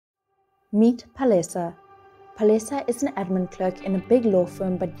Meet Palesa. Palesa is an admin clerk in a big law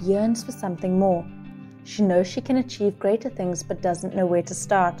firm but yearns for something more. She knows she can achieve greater things but doesn't know where to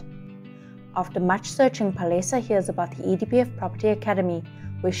start. After much searching, Palesa hears about the EDPF Property Academy,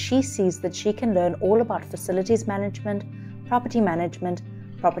 where she sees that she can learn all about facilities management,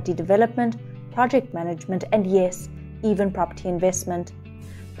 property development, project management, and yes, even property investment.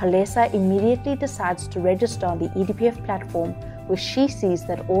 Palesa immediately decides to register on the EDPF platform, where she sees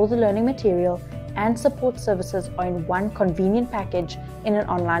that all the learning material and support services are in one convenient package in an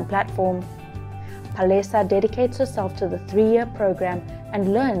online platform. Palesa dedicates herself to the 3-year program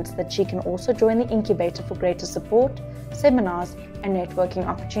and learns that she can also join the incubator for greater support, seminars, and networking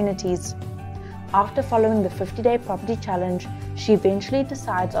opportunities. After following the 50-day property challenge, she eventually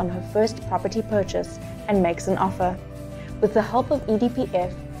decides on her first property purchase and makes an offer. With the help of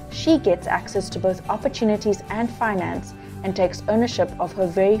EDPF, she gets access to both opportunities and finance and takes ownership of her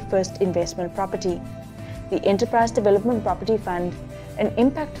very first investment property, the Enterprise Development Property Fund, an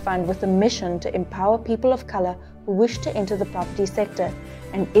impact fund with a mission to empower people of color who wish to enter the property sector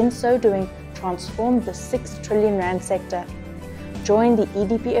and in so doing transform the 6 trillion rand sector. Join the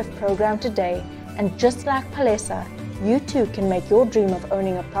EDPF program today, and just like Palesa, you too can make your dream of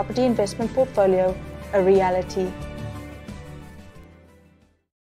owning a property investment portfolio a reality.